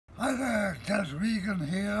Hi there, Des Regan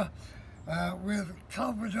here with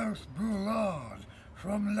Calvados Boulard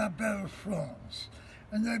from La Belle France,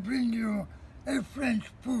 and I bring you a French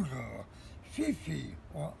Poodle, FiFi,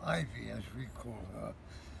 or Ivy as we call her,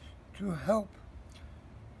 to help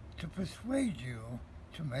to persuade you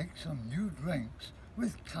to make some new drinks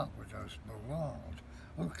with Calvados Boulard.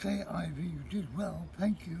 Okay, Ivy, you did well,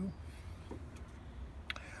 thank you.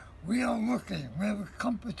 We have a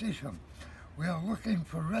competition. We are looking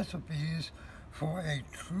for recipes for a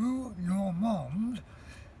Trou Normand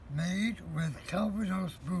made with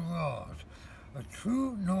Calvados Boulard. A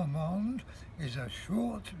Trou Normand is a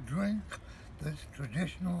short drink that's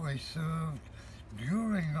traditionally served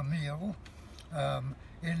during a meal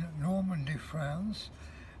in Normandy, France,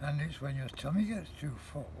 and it's when your tummy gets too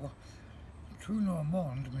full. Trou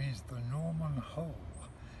Normand means the Norman hole,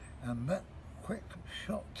 and that quick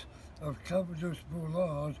shot of Calvados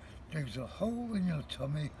Boulard digs a hole in your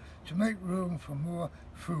tummy to make room for more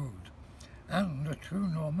food. And a Trou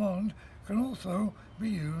Normand can also be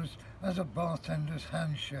used as a bartender's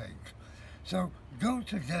handshake. So go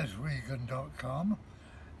to desregan.com,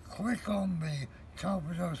 click on the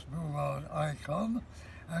Calvados Boulard icon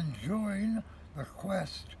and join the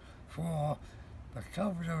quest for the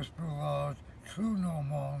Calvados Boulard Trou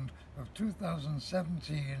Normand of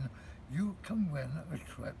 2017. You can win a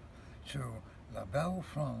trip to La Belle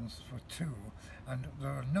France for two, and there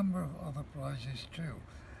are a number of other prizes too.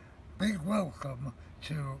 Big welcome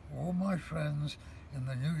to all my friends in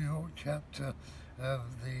the New York chapter of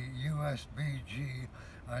the USBG.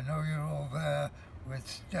 I know you're all there with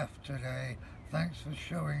Steph today. Thanks for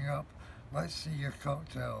showing up. Let's see your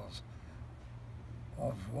cocktails.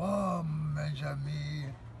 Au revoir, mes amis.